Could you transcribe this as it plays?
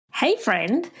Hey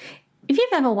friend, if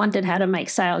you've ever wondered how to make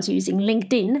sales using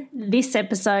LinkedIn, this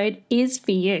episode is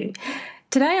for you.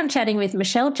 Today I'm chatting with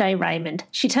Michelle J. Raymond.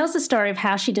 She tells the story of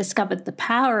how she discovered the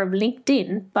power of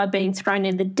LinkedIn by being thrown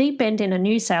in the deep end in a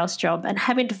new sales job and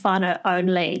having to find her own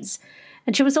leads.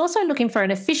 And she was also looking for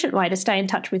an efficient way to stay in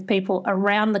touch with people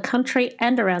around the country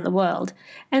and around the world.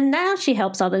 And now she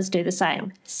helps others do the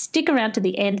same. Stick around to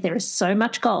the end, there is so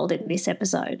much gold in this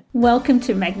episode. Welcome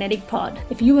to Magnetic Pod.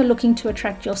 If you are looking to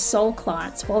attract your soul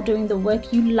clients while doing the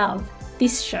work you love,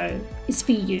 this show is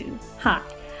for you. Hi,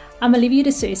 I'm Olivia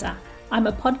D'Souza. I'm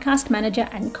a podcast manager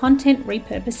and content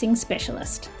repurposing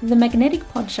specialist. The Magnetic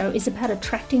Pod Show is about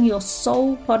attracting your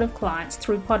soul pod of clients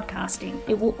through podcasting.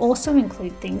 It will also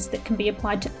include things that can be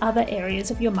applied to other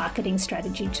areas of your marketing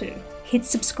strategy too. Hit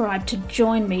subscribe to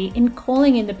join me in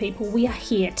calling in the people we are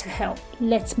here to help.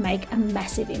 Let's make a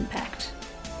massive impact.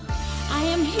 I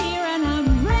am here and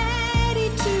I'm ready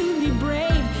to be brave.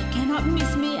 Cannot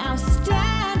miss me, I'll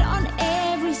stand on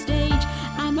every stage.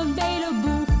 I'm available.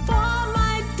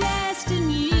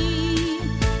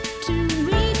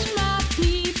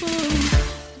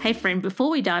 Hey friend,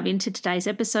 before we dive into today's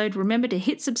episode, remember to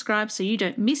hit subscribe so you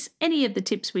don't miss any of the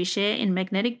tips we share in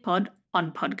Magnetic Pod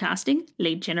on podcasting,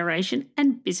 lead generation,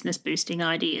 and business boosting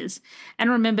ideas.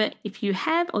 And remember, if you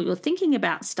have or you're thinking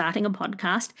about starting a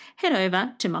podcast, head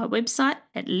over to my website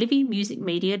at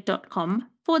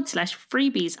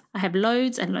livymusicmedia.com/freebies. I have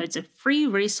loads and loads of free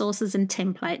resources and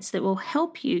templates that will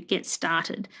help you get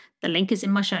started. The link is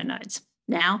in my show notes.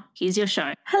 Now, here's your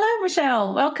show. Hello,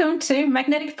 Michelle. Welcome to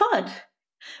Magnetic Pod.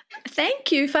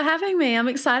 Thank you for having me. I'm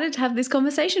excited to have this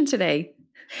conversation today.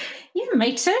 Yeah,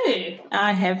 me too.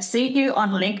 I have seen you on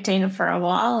LinkedIn for a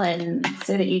while and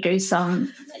so that you do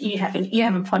you have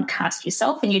a podcast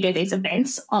yourself and you do these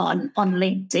events on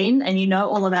LinkedIn and you know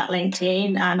all about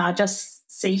LinkedIn, and I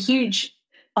just see huge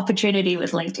opportunity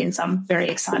with LinkedIn. So I'm very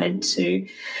excited to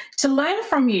learn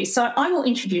from you. So I will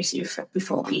introduce you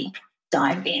before we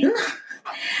dive in.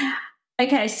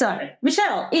 Okay, so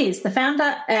Michelle is the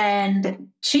founder and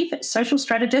chief social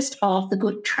strategist of the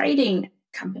Good Trading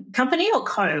Company, or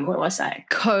Co, what do I say?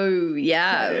 Co,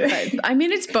 yeah. Co. I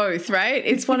mean, it's both, right?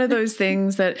 It's one of those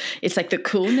things that it's like the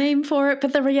cool name for it,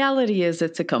 but the reality is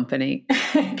it's a company.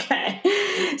 Okay,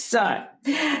 so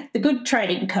the Good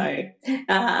Trading Co.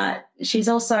 She's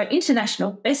also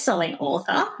international best-selling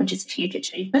author, which is a huge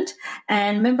achievement,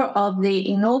 and member of the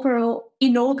inaugural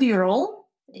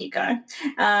there you go.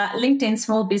 LinkedIn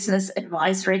Small Business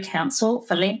Advisory Council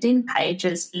for LinkedIn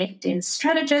Pages, LinkedIn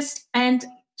Strategist, and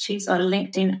she's a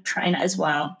LinkedIn trainer as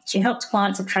well. She helps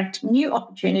clients attract new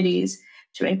opportunities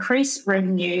to increase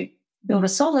revenue, build a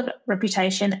solid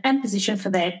reputation, and position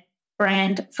their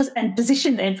brand for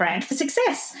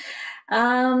success.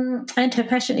 And her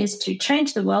passion is to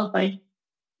change the world by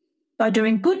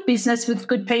doing good business with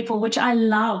good people, which I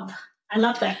love. I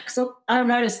love that because I've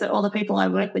noticed that all the people I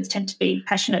work with tend to be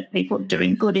passionate people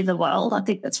doing good in the world. I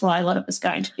think that's why a lot of us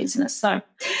go into business. So,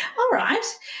 all right.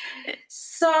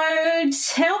 So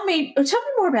tell me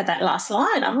more about that last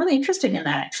line. I'm really interested in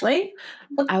that, actually.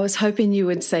 I was hoping you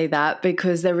would say that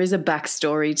because there is a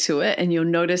backstory to it, and you'll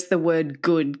notice the word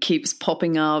good keeps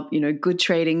popping up, Good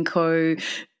Trading Co.,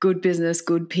 good business,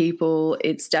 good people.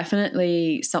 It's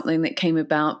definitely something that came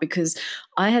about because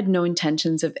I had no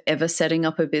intentions of ever setting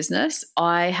up a business.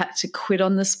 I had to quit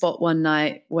on the spot one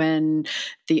night when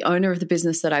the owner of the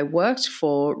business that I worked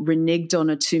for reneged on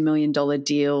a $2 million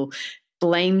deal,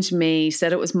 blamed me,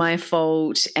 said it was my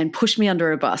fault, and pushed me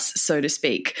under a bus, so to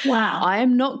speak. Wow. I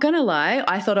am not going to lie.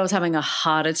 I thought I was having a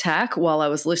heart attack while I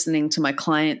was listening to my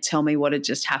client tell me what had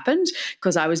just happened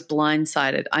because I was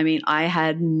blindsided. I mean, I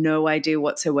had no idea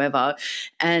whatsoever.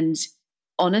 And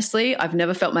honestly, I've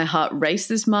never felt my heart race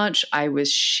this much. I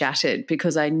was shattered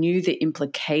because I knew the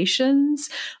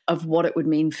implications of what it would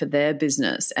mean for their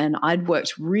business. And I'd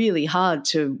worked really hard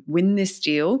to win this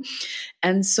deal.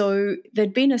 And so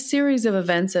there'd been a series of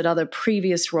events at other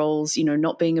previous roles,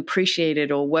 not being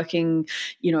appreciated or working,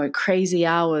 crazy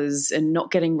hours and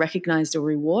not getting recognized or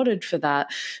rewarded for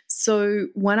that. So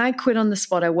when I quit on the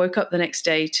spot, I woke up the next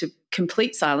day to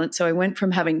complete silence. So I went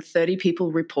from having 30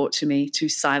 people report to me to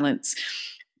silence.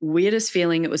 Weirdest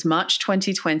feeling. It was March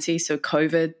 2020, so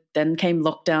COVID, then came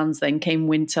lockdowns, then came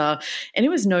winter, and it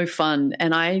was no fun.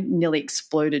 And I nearly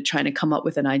exploded trying to come up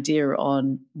with an idea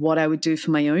on what I would do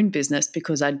for my own business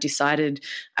because I'd decided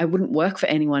I wouldn't work for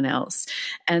anyone else.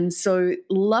 And so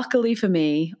luckily for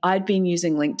me, I'd been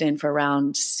using LinkedIn for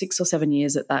around 6 or 7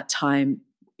 years at that time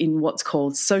in what's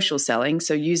called social selling.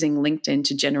 So using LinkedIn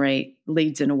to generate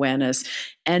leads and awareness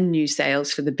and new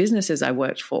sales for the businesses I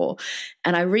worked for.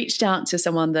 And I reached out to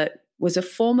someone that was a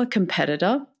former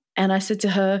competitor And I said to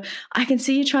her, I can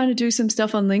see you trying to do some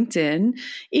stuff on LinkedIn.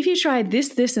 If you try this,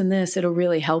 this, and this, it'll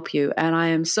really help you. And I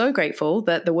am so grateful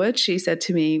that the words she said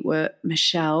to me were,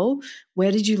 Michelle,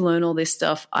 where did you learn all this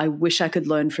stuff? I wish I could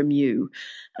learn from you.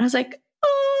 And I was like,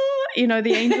 oh,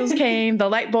 the angels came, the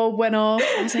light bulb went off.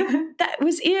 I was like, that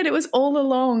was it. It was all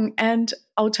along. And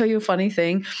I'll tell you a funny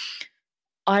thing.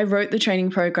 I wrote the training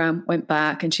program, went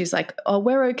back, and she's like, oh,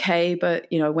 we're okay. But,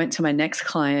 went to my next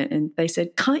client and they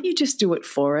said, can't you just do it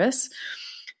for us?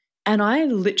 And I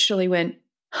literally went,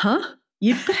 huh?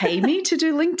 You'd pay me to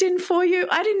do LinkedIn for you?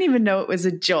 I didn't even know it was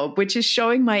a job, which is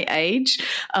showing my age.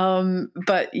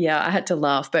 But yeah, I had to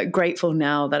laugh, but grateful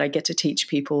now that I get to teach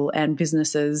people and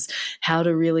businesses how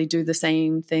to really do the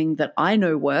same thing that I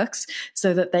know works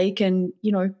so that they can,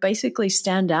 basically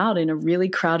stand out in a really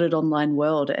crowded online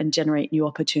world and generate new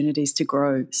opportunities to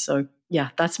grow. So yeah,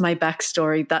 that's my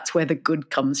backstory. That's where the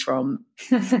good comes from.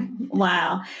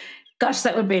 Wow. Gosh,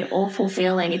 that would be an awful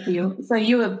feeling if you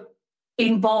were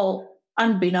involved.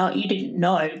 Unbeknownst, you didn't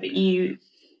know, but you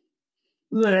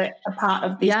were a part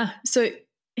of this. Yeah. So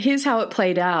here's how it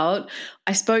played out.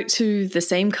 I spoke to the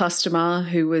same customer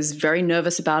who was very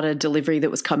nervous about a delivery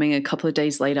that was coming a couple of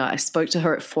days later. I spoke to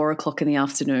her at 4:00 in the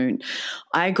afternoon.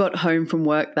 I got home from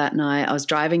work that night. I was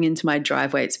driving into my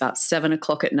driveway. It's about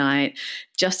 7:00 at night,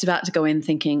 just about to go in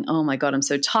thinking, oh my God, I'm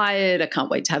so tired. I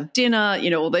can't wait to have dinner,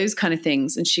 all those kind of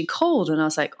things. And she called and I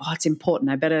was like, oh, it's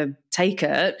important. I better take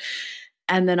it.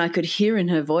 And then I could hear in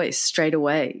her voice straight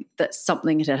away that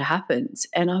something had happened.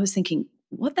 And I was thinking,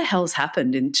 what the hell's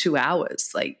happened in 2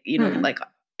 hours? Like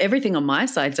everything on my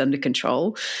side's under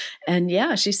control. And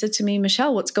yeah, she said to me,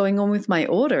 Michelle, what's going on with my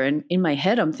order? And in my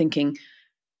head, I'm thinking,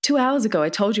 2 hours ago, I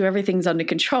told you everything's under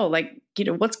control. Like,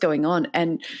 what's going on?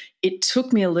 And it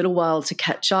took me a little while to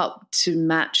catch up to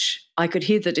match. I could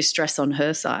hear the distress on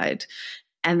her side.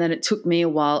 And then it took me a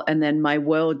while, and then my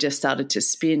world just started to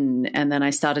spin, and then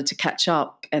I started to catch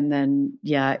up. And then,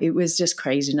 yeah, it was just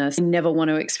craziness. I never want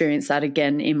to experience that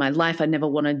again in my life. I never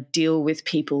want to deal with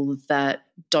people that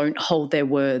don't hold their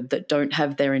word, that don't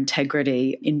have their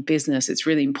integrity in business. It's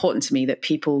really important to me that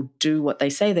people do what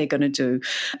they say they're going to do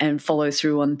and follow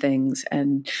through on things.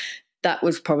 And that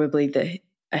was probably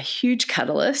a huge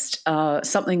catalyst,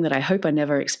 something that I hope I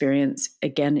never experience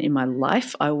again in my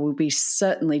life. I will be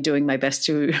certainly doing my best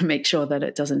to make sure that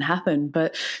it doesn't happen.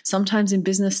 But sometimes in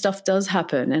business, stuff does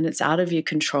happen and it's out of your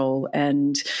control.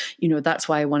 And, that's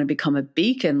why I want to become a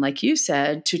beacon, like you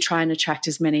said, to try and attract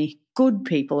as many good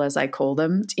people, as I call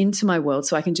them, into my world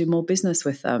so I can do more business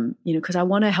with them, because I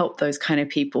want to help those kind of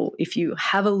people. If you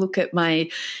have a look at my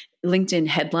LinkedIn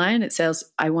headline, it says,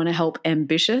 I want to help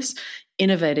ambitious,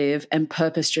 innovative and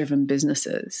purpose-driven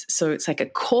businesses. So it's like a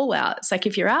call out. It's like,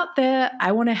 if you're out there,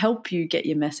 I want to help you get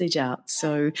your message out.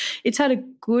 So it's had a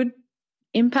good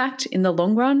impact in the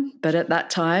long run, but at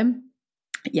that time,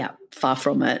 yeah, far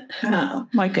from it. Oh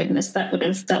my goodness, that would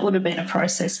have been a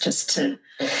process just to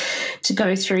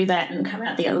go through that and come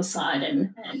out the other side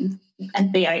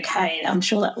and be okay. I'm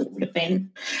sure that would have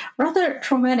been rather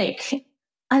traumatic.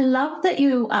 I love that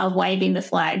you are waving the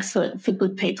flags for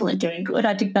good people and doing good.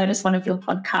 I did notice one of your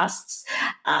podcasts,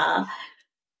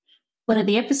 one of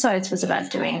the episodes was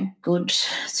about doing good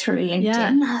through LinkedIn.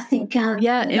 Yeah. I think.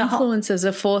 Influence as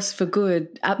a force for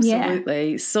good.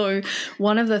 Absolutely. Yeah. So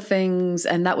one of the things,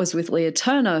 and that was with Leah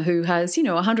Turner, who has,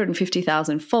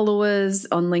 150,000 followers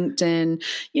on LinkedIn,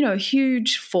 a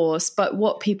huge force. But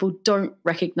what people don't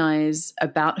recognize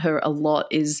about her a lot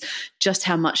is just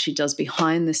how much she does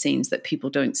behind the scenes that people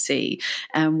don't see.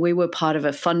 And we were part of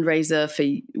a fundraiser for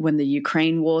when the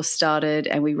Ukraine war started,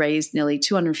 and we raised nearly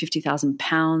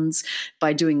 £250,000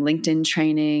 by doing LinkedIn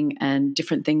training and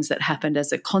different things that happened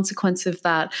as a consequence of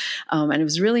that. And it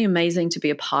was really amazing to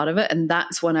be a part of it. And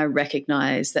that's when I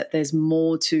recognized that there's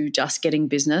more to just getting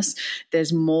business.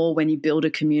 There's more when you build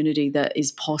a community that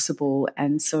is possible.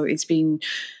 And so it's been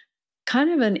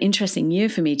kind of an interesting year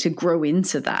for me to grow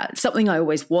into that. Something I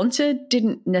always wanted,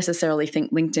 didn't necessarily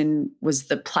think LinkedIn was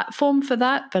the platform for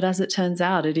that, but as it turns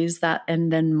out, it is that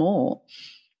and then more.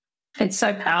 It's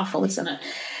so powerful, isn't it?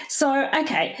 So,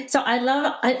 okay. So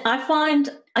I find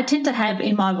I tend to have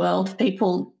in my world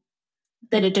people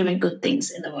that are doing good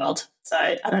things in the world. So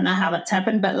I don't know how that's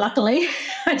happened, but luckily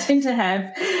I tend to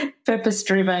have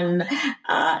purpose-driven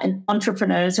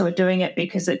entrepreneurs who are doing it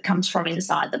because it comes from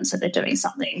inside them. So they're doing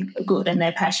something good and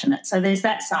they're passionate. So there's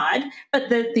that side. But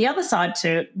the other side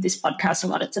to this podcast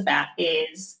and what it's about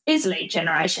is lead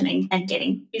generation and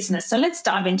getting business. So let's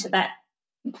dive into that.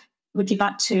 Would you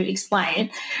like to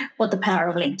explain what the power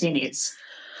of LinkedIn is?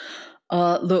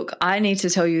 Look, I need to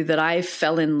tell you that I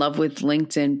fell in love with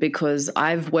LinkedIn because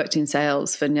I've worked in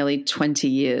sales for nearly 20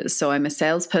 years. So I'm a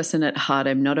salesperson at heart.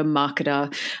 I'm not a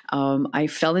marketer. I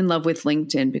fell in love with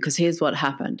LinkedIn because here's what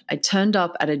happened. I turned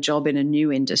up at a job in a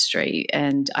new industry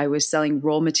and I was selling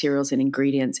raw materials and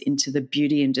ingredients into the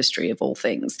beauty industry of all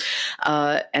things.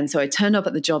 And so I turned up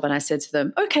at the job and I said to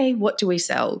them, okay, what do we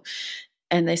sell?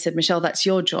 And they said, Michelle, that's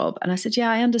your job. And I said,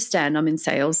 yeah, I understand. I'm in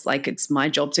sales. Like, it's my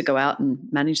job to go out and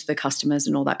manage the customers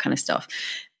and all that kind of stuff.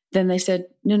 Then they said,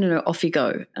 no, off you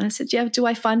go. And I said, yeah, do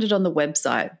I find it on the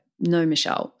website? No,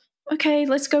 Michelle. Okay,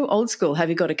 let's go old school. Have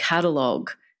you got a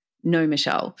catalog? No,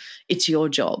 Michelle. It's your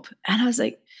job. And I was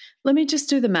like, let me just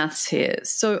do the maths here.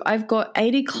 So I've got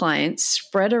 80 clients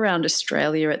spread around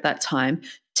Australia at that time,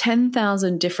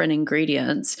 10,000 different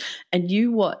ingredients, and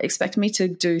you expect me to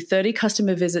do 30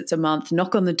 customer visits a month,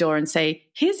 knock on the door and say,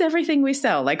 here's everything we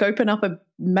sell, like open up a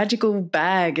magical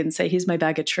bag and say, here's my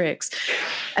bag of tricks.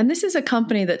 And this is a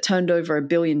company that turned over $1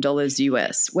 billion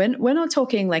US. We're not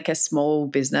talking like a small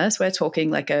business. We're talking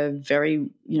like a very,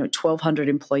 1,200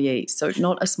 employees. So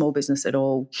not a small business at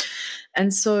all.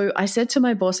 And so I said to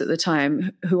my boss at the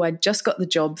time, who I just got the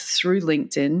job through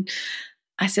LinkedIn,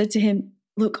 I said to him,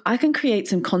 look, I can create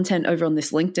some content over on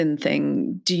this LinkedIn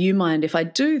thing. Do you mind if I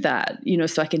do that?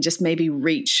 So I can just maybe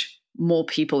reach more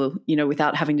people,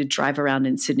 without having to drive around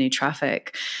in Sydney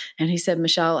traffic. And he said,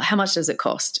 Michelle, how much does it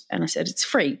cost? And I said, it's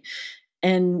free.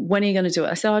 And when are you going to do it?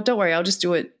 I said, oh, don't worry, I'll just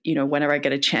do it, whenever I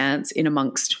get a chance in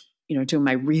amongst doing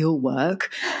my real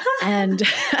work. And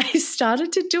I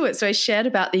started to do it. So I shared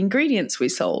about the ingredients we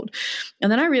sold.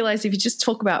 And then I realized if you just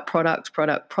talk about product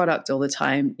all the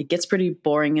time, it gets pretty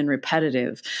boring and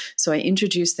repetitive. So I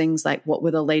introduced things like what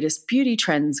were the latest beauty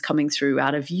trends coming through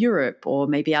out of Europe or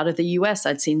maybe out of the US.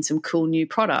 I'd seen some cool new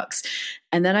products.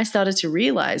 And then I started to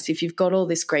realize if you've got all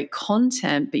this great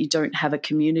content, but you don't have a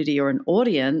community or an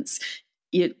audience,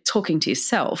 you're talking to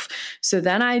yourself. So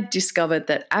then I discovered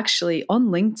that actually on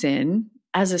LinkedIn,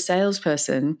 as a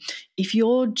salesperson, if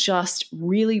you're just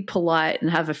really polite and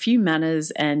have a few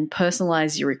manners and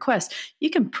personalize your request, you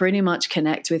can pretty much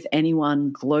connect with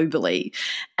anyone globally.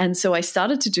 And so I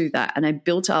started to do that, and I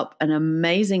built up an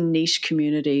amazing niche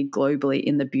community globally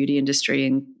in the beauty industry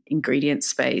and ingredient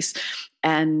space.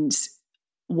 And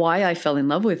why I fell in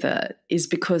love with it is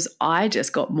because I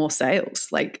just got more sales.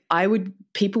 Like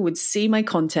people would see my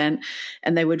content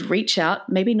and they would reach out,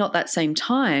 maybe not that same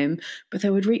time, but they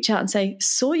would reach out and say,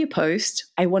 saw your post,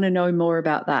 I want to know more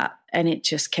about that. And it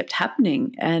just kept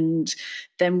happening. And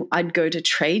then I'd go to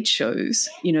trade shows,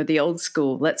 the old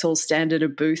school, let's all stand at a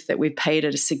booth that we've paid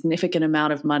at a significant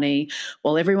amount of money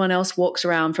while everyone else walks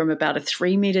around from about a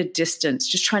 3-meter distance,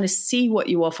 just trying to see what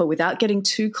you offer without getting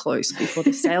too close before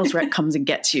the sales rep comes and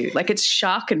gets you. Like it's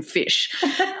shark and fish.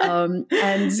 And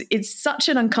it's such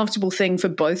an uncomfortable thing for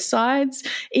both sides.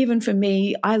 Even for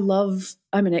me, I'm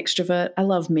an extrovert. I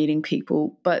love meeting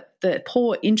people, but the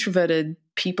poor introverted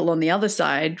people on the other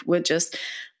side were just,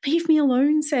 leave me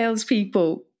alone,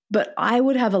 salespeople. But I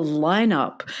would have a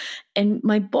lineup and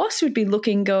my boss would be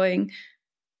looking, going,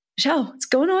 Michelle, what's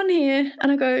going on here?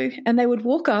 And I go, and they would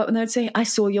walk up and they would say, I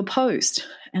saw your post.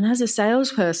 And as a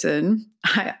salesperson,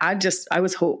 I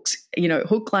was hooked,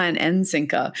 hook, line, and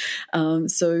sinker.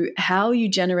 So how you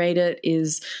generate it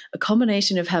is a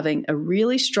combination of having a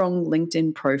really strong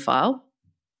LinkedIn profile,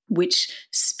 which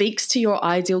speaks to your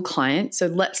ideal client, so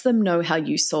lets them know how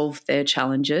you solve their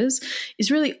challenges,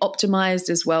 is really optimized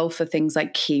as well for things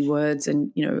like keywords.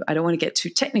 And, I don't want to get too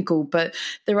technical, but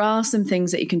there are some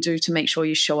things that you can do to make sure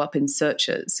you show up in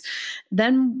searches.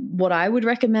 Then what I would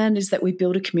recommend is that we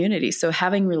build a community. So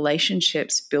having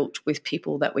relationships built with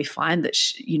people that we find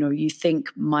that, you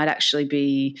think might actually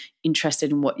be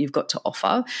interested in what you've got to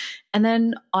offer. And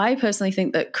then I personally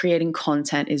think that creating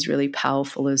content is really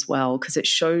powerful as well, because it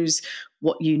shows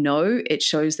what you know, it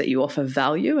shows that you offer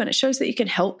value, and it shows that you can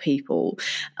help people.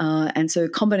 And so a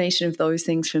combination of those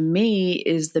things for me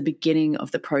is the beginning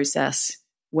of the process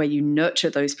where you nurture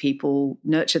those people,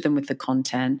 nurture them with the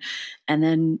content, and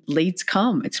then leads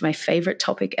come. It's my favorite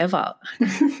topic ever.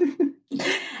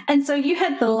 And so you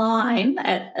had the line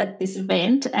at this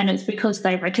event, and it's because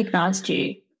they recognized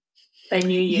you. They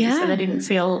knew you, so they didn't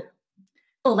feel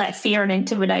all that fear and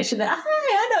intimidation that, hey,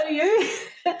 I know you.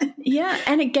 Yeah,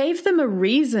 and it gave them a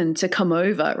reason to come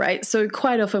over, right? So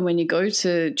quite often when you go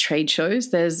to trade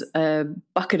shows, there's a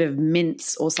bucket of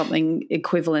mints or something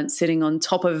equivalent sitting on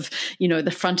top of,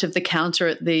 the front of the counter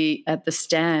at the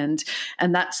stand,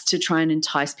 and that's to try and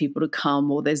entice people to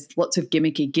come, or there's lots of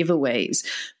gimmicky giveaways.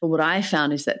 But what I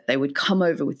found is that they would come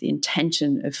over with the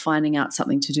intention of finding out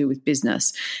something to do with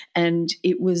business, and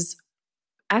it was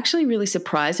actually really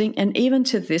surprising. And even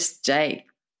to this day,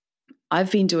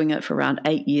 I've been doing it for around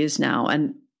 8 years now,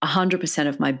 and 100%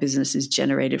 of my business is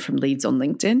generated from leads on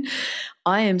LinkedIn.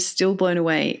 I am still blown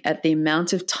away at the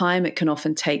amount of time it can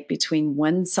often take between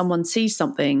when someone sees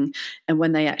something and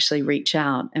when they actually reach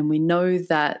out. And we know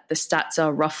that the stats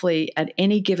are roughly at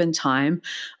any given time,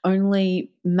 only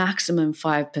maximum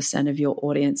 5% of your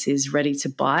audience is ready to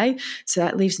buy. So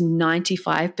that leaves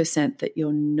 95% that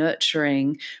you're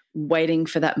nurturing, waiting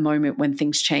for that moment when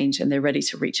things change and they're ready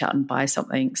to reach out and buy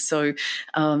something. So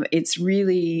it's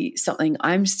really something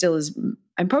I'm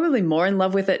probably more in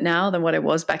love with it now than what I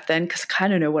was back then, because I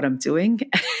kind of know what I'm doing.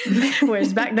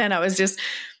 Whereas back then I was just,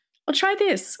 I'll try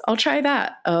this, I'll try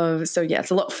that. So yeah,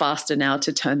 it's a lot faster now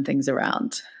to turn things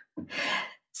around.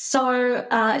 So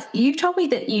you've told me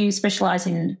that you specialise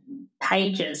in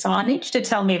pages. So I need you to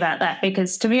tell me about that,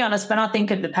 because to be honest, when I think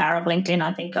of the power of LinkedIn,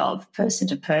 I think of person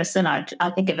to person.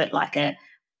 I think of it like a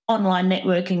online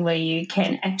networking where you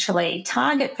can actually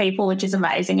target people, which is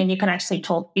amazing, and you can actually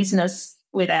talk business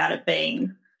without it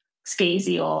being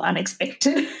skeezy or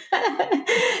unexpected.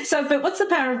 But what's the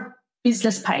power of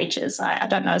business pages? I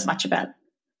don't know as much about,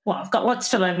 well, I've got lots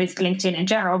to learn with LinkedIn in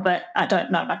general, but I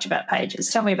don't know much about pages.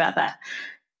 Tell me about that.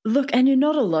 Look, and you're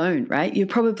not alone, right? You're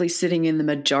probably sitting in the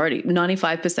majority.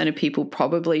 95% of people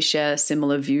probably share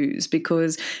similar views,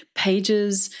 because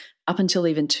pages up until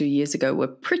even 2 years ago were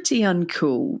pretty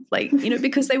uncool,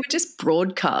 because they were just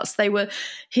broadcasts. They were,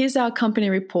 here's our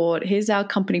company report, here's our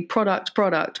company product,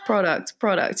 and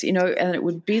it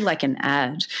would be like an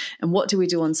ad. And what do we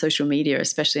do on social media,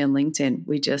 especially on LinkedIn?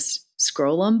 We just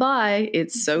scroll on by.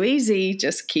 It's so easy.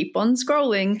 Just keep on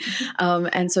scrolling.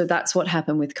 And so that's what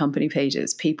happened with company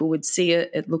pages. People would see it.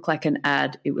 It looked like an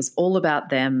ad. It was all about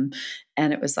them.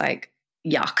 And it was like,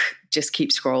 yuck, just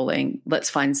keep scrolling. Let's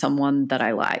find someone that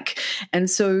I like. And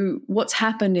so what's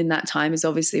happened in that time is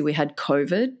obviously we had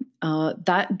COVID.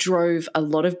 That drove a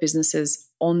lot of businesses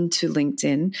onto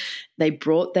LinkedIn. They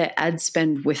brought their ad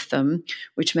spend with them,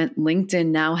 which meant LinkedIn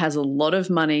now has a lot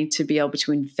of money to be able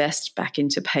to invest back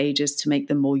into pages to make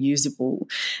them more usable.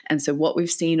 And so what we've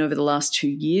seen over the last 2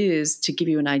 years, to give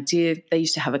you an idea, they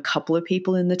used to have a couple of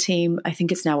people in the team. I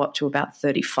think it's now up to about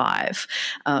 35.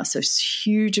 So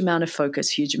huge amount of focus,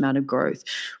 huge amount of growth.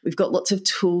 We've got lots of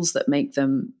tools that make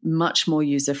them much more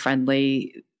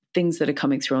user-friendly, things that are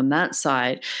coming through on that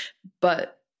side.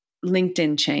 But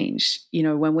LinkedIn changed.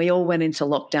 When we all went into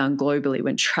lockdown globally,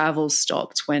 when travel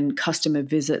stopped, when customer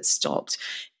visits stopped,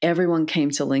 everyone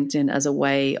came to LinkedIn as a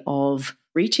way of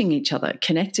reaching each other,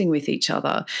 connecting with each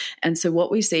other. And so what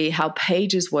we see, how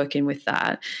pages work in with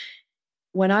that,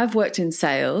 when I've worked in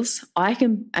sales,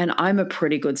 and I'm a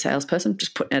pretty good salesperson,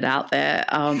 just putting it out there.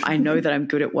 I know that I'm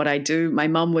good at what I do. My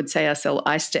mum would say I sell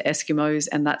ice to Eskimos,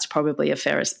 and that's probably a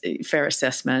fair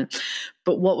assessment.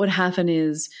 But what would happen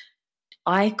is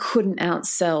I couldn't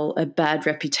outsell a bad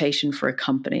reputation for a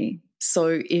company.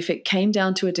 So if it came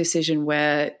down to a decision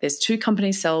where there's two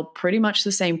companies sell pretty much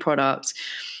the same product,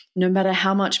 no matter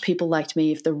how much people liked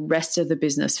me, if the rest of the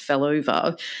business fell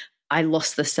over, I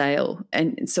lost the sale.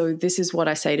 And so this is what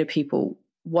I say to people.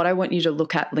 What I want you to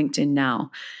look at LinkedIn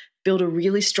now, build a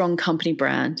really strong company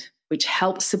brand, which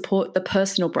helps support the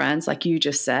personal brands, like you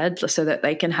just said, so that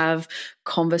they can have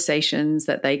conversations,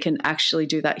 that they can actually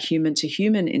do that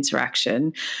human-to-human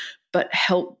interaction, but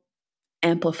help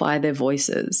amplify their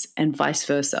voices and vice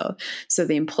versa. So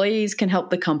the employees can help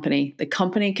the company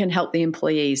can help the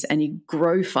employees, and you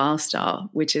grow faster,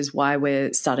 which is why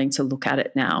we're starting to look at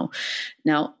it now.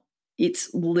 Now,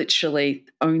 it's literally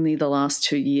only the last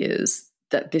 2 years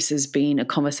that this has been a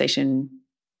conversation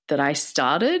that I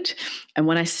started. And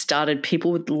when I started,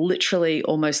 people would literally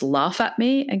almost laugh at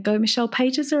me and go, Michelle,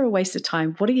 pages are a waste of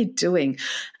time. What are you doing?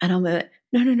 And I'm like,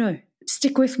 no,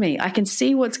 stick with me. I can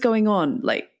see what's going on.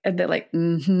 And they're like,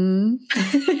 and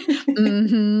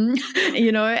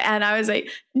I was like,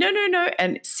 no.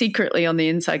 And secretly on the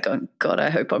inside going, God, I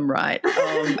hope I'm right.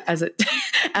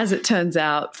 As it turns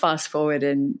out, fast forward,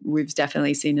 and we've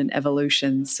definitely seen an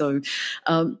evolution. So,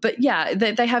 but yeah,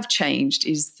 they have changed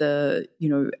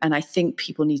and I think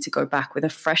people need to go back with a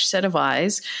fresh set of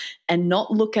eyes and not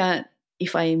look at,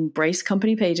 if I embrace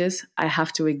company pages, I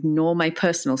have to ignore my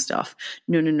personal stuff.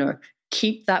 No.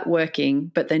 Keep that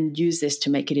working, but then use this to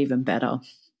make it even better.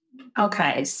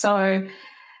 Okay, so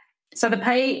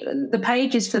the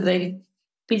page is for the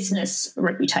business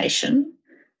reputation,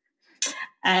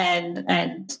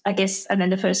 and I guess, and then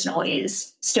the personal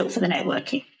is still for the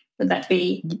networking. Would that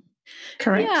be?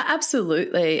 correct? Yeah,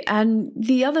 absolutely. And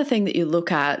the other thing that you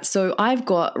look at, so I've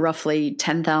got roughly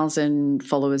 10,000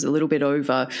 followers, a little bit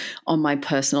over on my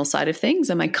personal side of things,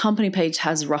 and my company page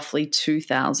has roughly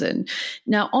 2,000.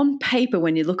 Now, on paper,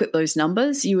 when you look at those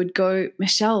numbers, you would go,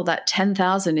 Michelle, that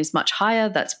 10,000 is much higher.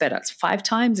 That's better. It's 5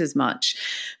 times as much.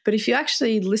 But if you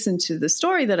actually listen to the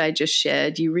story that I just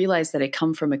shared, you realize that I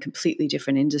come from a completely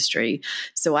different industry.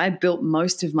 So I built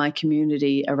most of my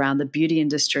community around the beauty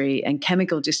industry and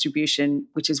chemical distribution,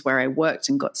 which is where I worked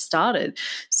and got started.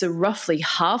 So roughly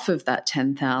half of that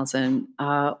 10,000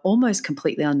 are almost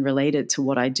completely unrelated to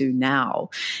what I do now.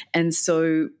 And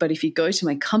so, but if you go to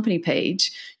my company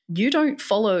page, you don't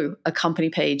follow a company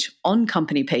page on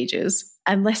company pages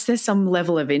unless there's some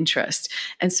level of interest.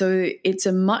 And so it's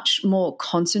a much more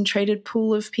concentrated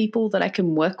pool of people that I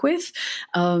can work with.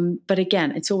 But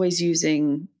again, it's always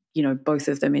using, both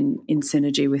of them in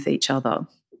synergy with each other.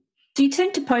 Do you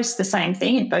tend to post the same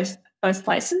thing in both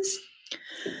places?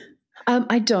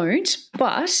 I don't,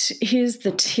 but here's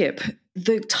the tip.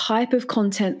 The type of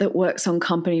content that works on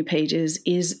company pages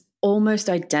is almost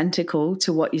identical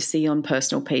to what you see on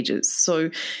personal pages.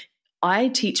 So I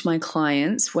teach my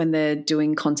clients when they're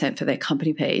doing content for their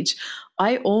company page,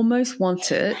 I almost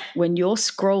want it when you're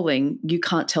scrolling, you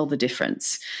can't tell the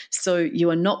difference. So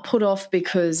you are not put off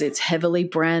because it's heavily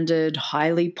branded,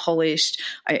 highly polished.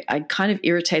 I kind of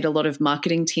irritate a lot of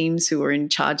marketing teams who are in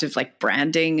charge of like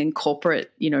branding and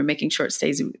corporate, making sure it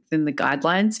stays within the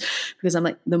guidelines, because I'm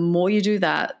like, the more you do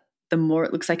that, the more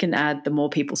it looks like an ad, the more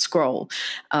people scroll.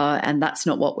 And that's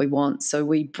not what we want. So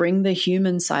we bring the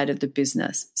human side of the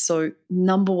business. So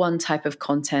number one type of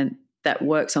content that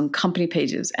works on company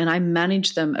pages, and I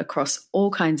manage them across all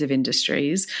kinds of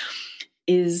industries,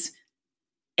 is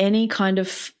any kind of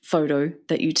photo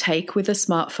that you take with a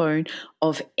smartphone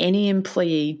of any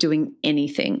employee doing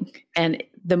anything. And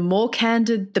the more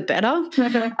candid, the better.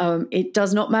 It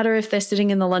does not matter if they're sitting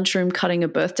in the lunchroom cutting a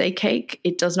birthday cake.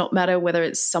 It does not matter whether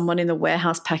it's someone in the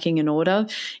warehouse packing an order.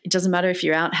 It doesn't matter if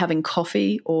you're out having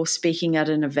coffee or speaking at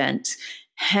an event.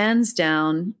 Hands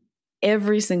down,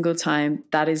 every single time,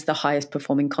 that is the highest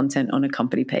performing content on a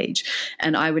company page.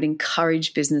 And I would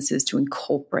encourage businesses to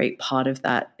incorporate part of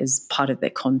that as part of their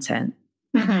content.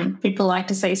 Mm-hmm. People like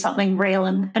to see something real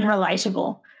and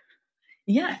relatable.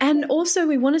 Yeah. And also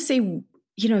we want to see,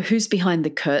 who's behind the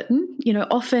curtain.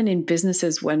 Often in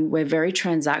businesses when we're very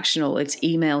transactional, it's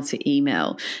email to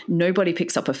email. Nobody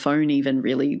picks up a phone even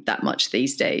really that much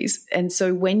these days. And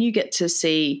so when you get to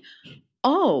see,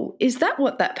 oh, is that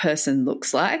what that person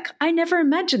looks like? I never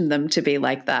imagined them to be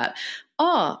like that.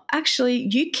 Oh, actually,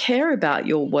 you care about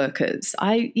your workers.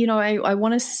 I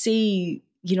want to see,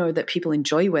 that people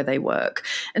enjoy where they work.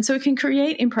 And so it can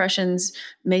create impressions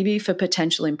maybe for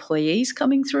potential employees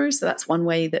coming through. So that's one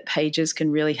way that pages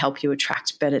can really help you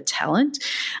attract better talent.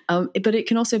 But it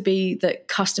can also be that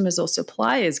customers or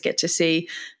suppliers get to see,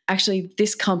 actually,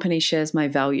 this company shares my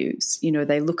values.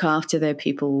 They look after their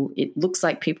people. It looks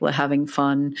like people are having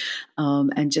fun,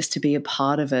 and just to be a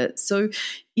part of it. So,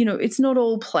 it's not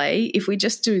all play. If we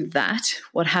just do that,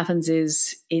 what happens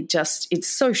is it's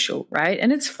social, right?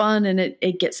 And it's fun, and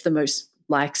it gets the most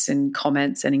likes and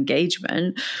comments and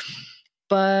engagement.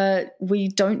 But we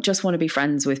don't just want to be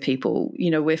friends with people.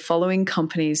 We're following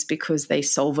companies because they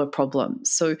solve a problem.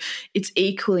 So it's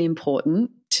equally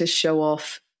important to show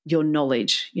off your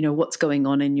knowledge, what's going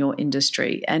on in your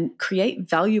industry, and create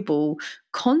valuable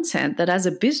content that as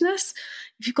a business,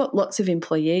 if you've got lots of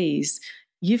employees,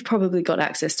 you've probably got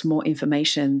access to more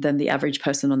information than the average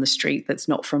person on the street that's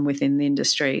not from within the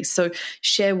industry. So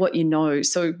share what you know.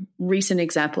 So recent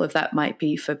example of that might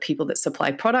be for people that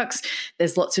supply products.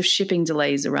 There's lots of shipping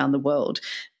delays around the world.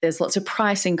 There's lots of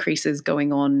price increases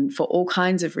going on for all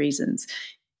kinds of reasons.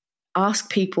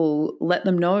 Ask people, let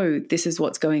them know this is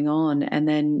what's going on. And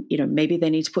then, maybe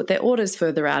they need to put their orders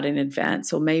further out in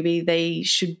advance, or maybe they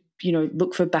should,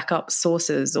 look for backup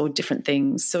sources or different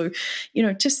things. So,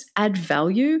 just add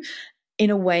value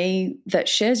in a way that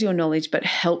shares your knowledge, but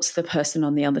helps the person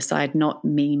on the other side, not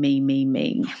me.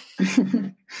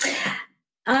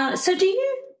 So do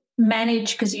you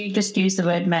manage, because you just used the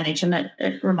word manage, and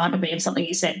it reminded me of something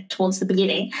you said towards the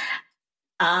beginning.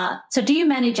 So do you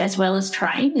manage as well as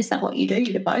train? Is that what you do?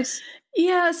 You do both?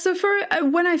 Yeah. So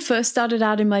when I first started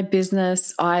out in my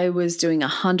business, I was doing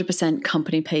 100%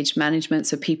 company page management.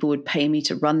 So people would pay me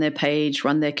to run their page,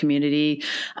 run their community,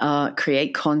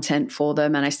 create content for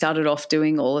them. And I started off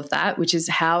doing all of that, which is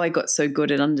how I got so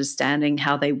good at understanding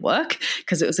how they work,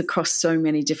 because it was across so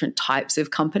many different types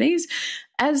of companies.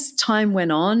 As time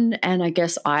went on, and I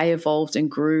guess I evolved and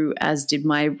grew, as did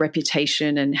my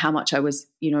reputation and how much I was,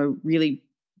 really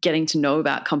getting to know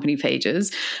about company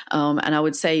pages. And I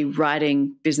would say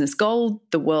writing Business Gold,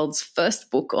 the world's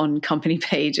first book on company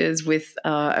pages with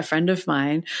a friend of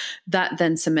mine, that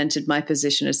then cemented my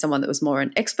position as someone that was more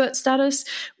in expert status,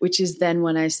 which is then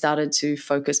when I started to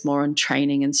focus more on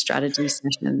training and strategy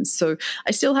sessions. So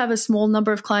I still have a small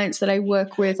number of clients that I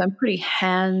work with. I'm pretty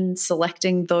hand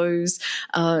selecting those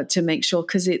to make sure,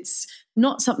 because it's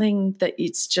not something that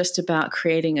it's just about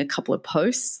creating a couple of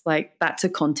posts. Like, that's a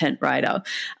content writer.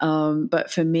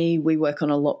 But for me, we work on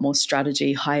a lot more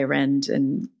strategy, higher end.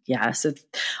 And yeah, so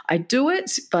I do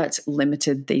it, but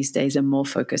limited these days and more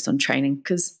focused on training,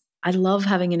 because I love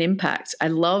having an impact. I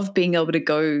love being able to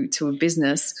go to a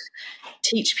business,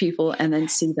 teach people, and then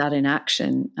see that in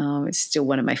action. It's still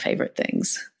one of my favorite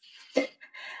things.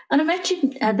 And I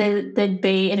imagine there'd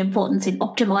be an importance in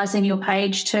optimizing your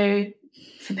page too,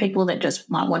 for people that just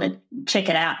might want to check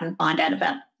it out and find out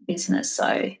about business.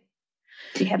 So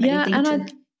do you have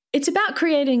anything it's about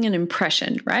creating an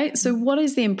impression, right? So what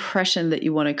is the impression that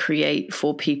you want to create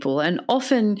for people? And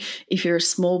often, if you're a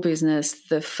small business,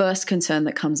 the first concern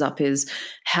that comes up is,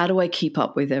 how do I keep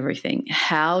up with everything?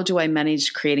 How do I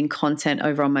manage creating content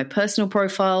over on my personal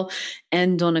profile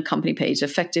and on a company page?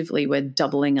 Effectively, we're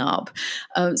doubling up.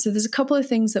 So there's a couple of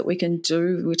things that we can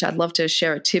do, which I'd love to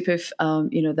share a tip if,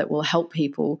 that will help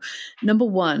people. Number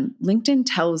one, LinkedIn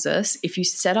tells us if you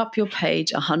set up your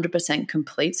page 100%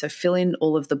 complete, so fill in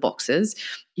all of the boxes,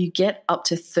 you get up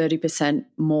to 30%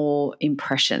 more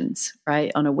impressions,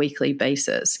 right, on a weekly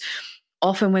basis.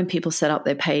 Often when people set up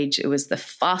their page, it was the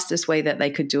fastest way that they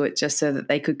could do it, just so that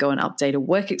they could go and update a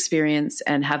work experience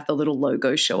and have the little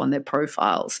logo show on their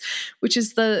profiles, which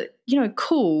is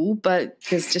cool, but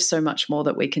there's just so much more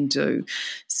that we can do.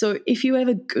 So if you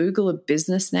ever Google a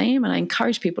business name, and I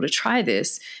encourage people to try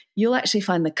this, you'll actually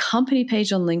find the company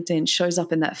page on LinkedIn shows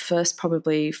up in that first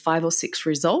probably 5 or 6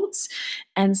 results.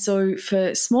 And so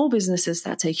for small businesses,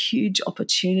 that's a huge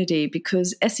opportunity,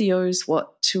 because SEO is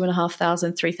 $2,500,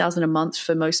 $3,000 a month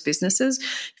for most businesses.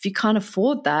 If you can't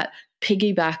afford that,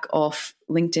 piggyback off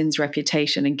LinkedIn's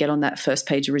reputation and get on that first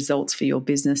page of results for your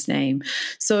business name.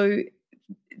 So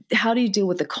how do you deal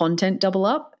with the content double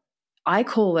up? I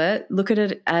look at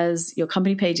it as your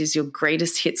company page is your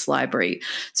greatest hits library.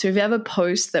 So if you have a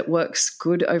post that works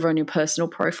good over on your personal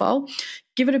profile,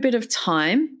 give it a bit of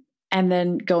time and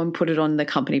then go and put it on the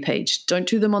company page. Don't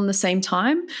do them on the same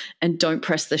time, and don't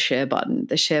press the share button.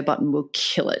 The share button will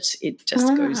kill it. It just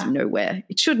goes nowhere.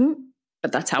 It shouldn't,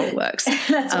 but that's how it works.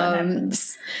 That's what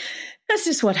happens. That's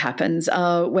just what happens.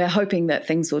 We're hoping that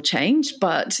things will change,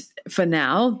 but for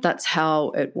now, that's how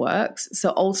it works.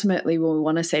 So ultimately, we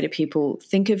want to say to people,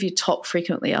 think of your top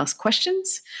frequently asked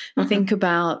questions. Think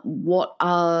about what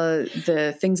are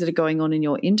the things that are going on in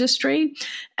your industry,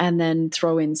 and then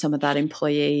throw in some of that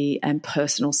employee and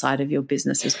personal side of your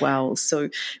business as well. So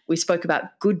we spoke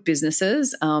about good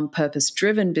businesses,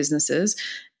 purpose-driven businesses.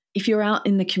 If you're out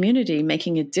in the community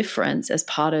making a difference as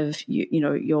part of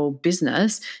your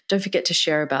business, don't forget to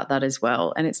share about that as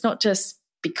well. And it's not just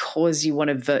because you want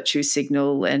to virtue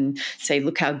signal and say,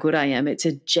 look how good I am. It's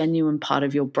a genuine part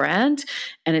of your brand,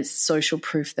 and it's social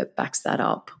proof that backs that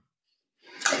up.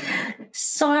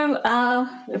 So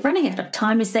we're running out of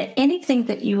time. Is there anything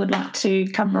that you would like to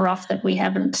cover off that we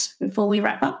haven't before we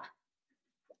wrap up?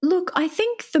 Look, I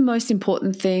think the most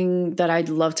important thing that I'd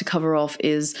love to cover off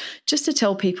is just to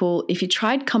tell people, if you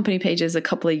tried company pages a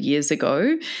couple of years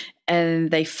ago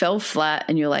and they fell flat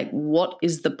and you're like, what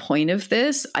is the point of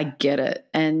this? I get it.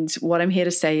 And what I'm here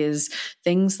to say is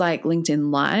things like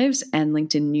LinkedIn Lives and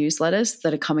LinkedIn newsletters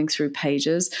that are coming through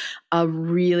pages are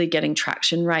really getting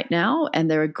traction right now. And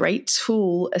they're a great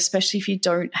tool, especially if you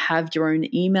don't have your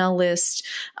own email list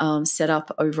set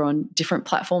up over on different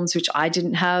platforms, which I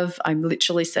didn't have. I'm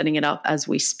literally setting it up as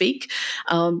we speak.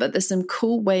 But there's some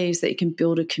cool ways that you can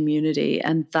build a community.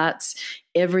 And that's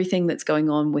everything that's going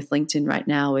on with LinkedIn right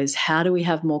now, is how do we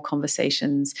have more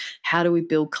conversations? How do we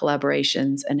build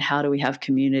collaborations? And how do we have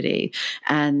community?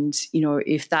 And,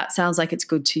 if that sounds like it's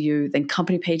good to you, then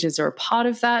company pages are a part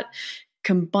of that.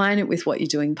 Combine it with what you're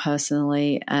doing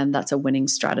personally, and that's a winning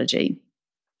strategy.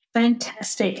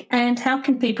 Fantastic. And how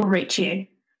can people reach you?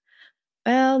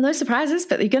 Well, no surprises,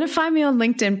 but you're going to find me on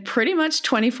LinkedIn pretty much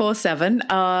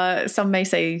 24/7. Some may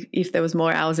say if there was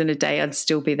more hours in a day, I'd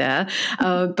still be there.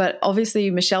 But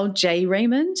obviously, Michelle J.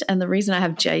 Raymond. And the reason I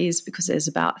have J is because there's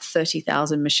about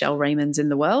 30,000 Michelle Raymonds in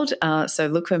the world. So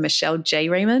look for Michelle J.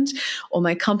 Raymond, or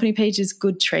my company page is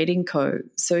Good Trading Co.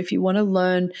 So if you want to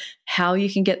learn how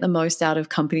you can get the most out of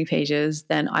company pages,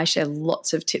 then I share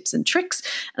lots of tips and tricks.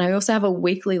 And I also have a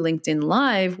weekly LinkedIn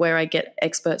Live where I get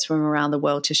experts from around the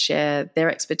world to share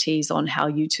their expertise on how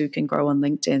you too can grow on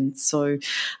LinkedIn. So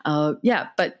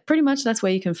but pretty much that's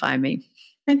where you can find me.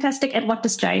 Fantastic. And what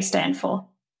does J stand for?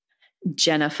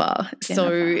 Jennifer. So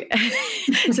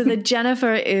the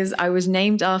Jennifer is, I was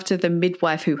named after the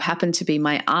midwife who happened to be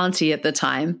my auntie at the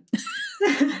time.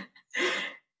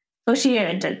 Well, she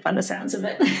earned it by the sounds of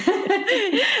it.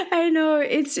 I know.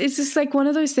 It's just like one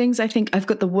of those things. I think I've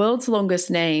got the world's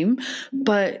longest name,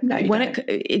 but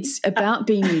it's about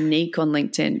being unique on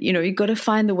LinkedIn. You've got to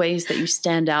find the ways that you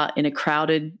stand out in a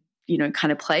crowded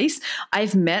kind of place.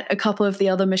 I've met a couple of the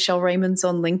other Michelle Raymonds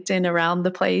on LinkedIn around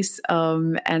the place.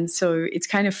 And so it's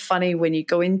kind of funny when you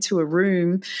go into a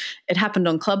room, it happened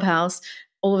on Clubhouse,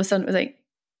 all of a sudden it was like,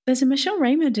 there's a Michelle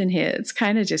Raymond in here. It's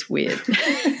kind of just weird.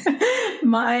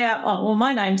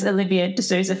 My name's Olivia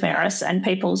D'Souza Ferris, and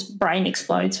people's brain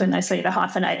explodes when they see the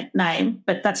hyphenated name,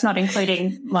 but that's not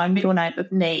including my middle name of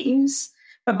Neves.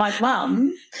 But my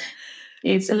mum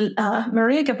is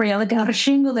Maria Gabriela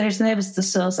Garashingle, there's Neves de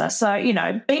Souza. So,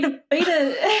 beat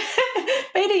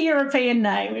a European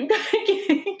name.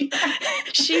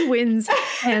 She wins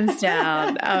hands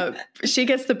down. She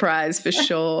gets the prize for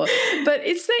sure. But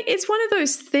it's one of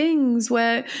those things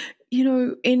where,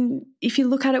 if you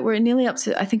look at it, we're nearly up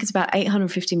to, I think it's about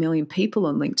 850 million people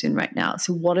on LinkedIn right now.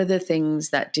 So what are the things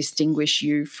that distinguish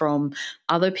you from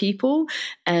other people?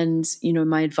 And,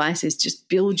 my advice is just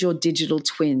build your digital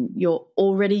twin. You're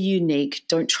already unique.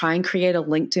 Don't try and create a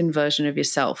LinkedIn version of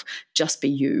yourself. Just be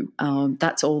you.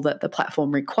 That's all that the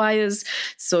platform requires.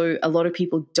 So a lot of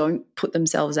people don't put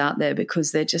themselves out there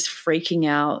because they're just freaking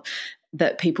out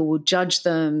that people will judge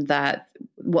them, that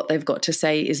what they've got to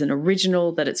say isn't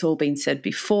original, that it's all been said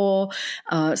before.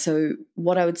 So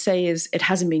what I would say is it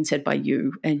hasn't been said by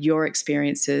you and your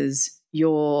experiences,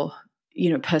 your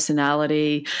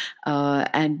personality,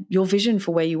 and your vision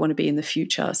for where you want to be in the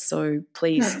future. So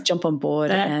please jump on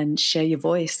board and share your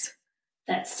voice.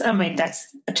 That's a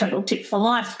total tip for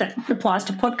life that applies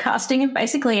to podcasting and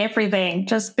basically everything.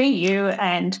 Just be you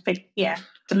and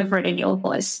deliver it in your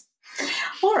voice.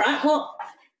 All right. Well,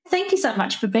 thank you so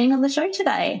much for being on the show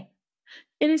today.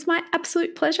 It is my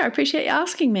absolute pleasure. I appreciate you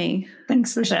asking me.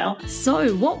 Thanks, Michelle.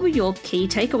 So what were your key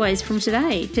takeaways from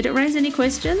today? Did it raise any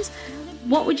questions?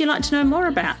 What would you like to know more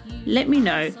about? Let me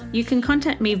know. You can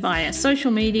contact me via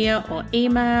social media or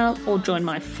email or join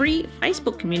my free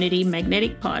Facebook community,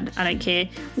 Magnetic Pod. I don't care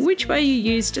which way you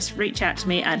use, just reach out to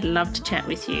me. I'd love to chat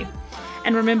with you.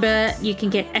 And remember, you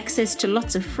can get access to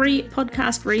lots of free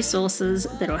podcast resources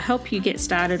that will help you get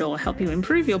started or help you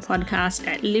improve your podcast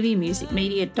at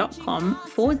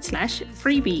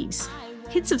livymusicmedia.com/freebies.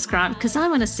 Hit subscribe because I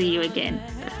want to see you again.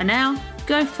 But for now,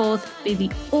 go forth, be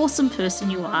the awesome person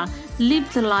you are,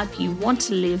 live the life you want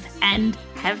to live, and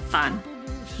have fun.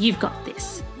 You've got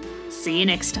this. See you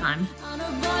next time.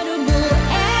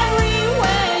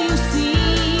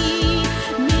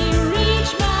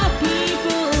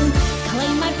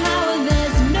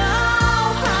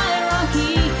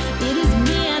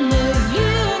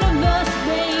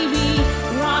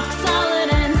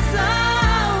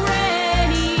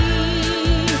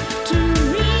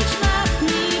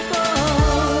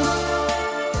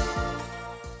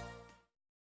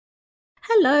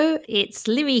 Hello, it's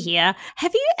Livy here.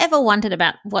 Have you ever wondered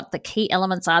about what the key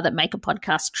elements are that make a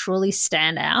podcast truly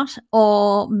stand out?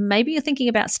 Or maybe you're thinking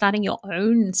about starting your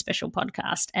own special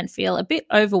podcast and feel a bit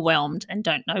overwhelmed and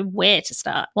don't know where to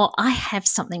start? Well, I have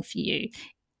something for you.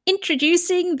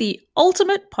 Introducing the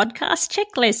Ultimate Podcast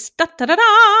Checklist. Da, da, da, da.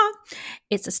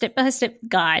 It's a step-by-step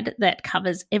guide that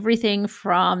covers everything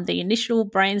from the initial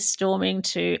brainstorming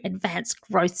to advanced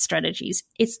growth strategies.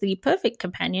 It's the perfect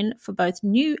companion for both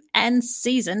new and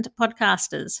seasoned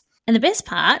podcasters. And the best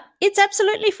part, it's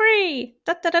absolutely free.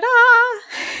 Da, da, da, da.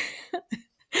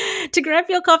 To grab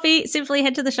your copy, simply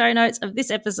head to the show notes of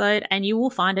this episode and you will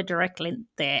find a direct link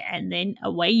there, and then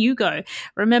away you go.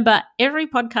 Remember, every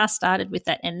podcast started with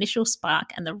that initial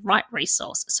spark and the right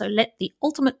resource, so let the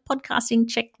Ultimate Podcasting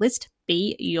Checklist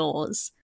be yours.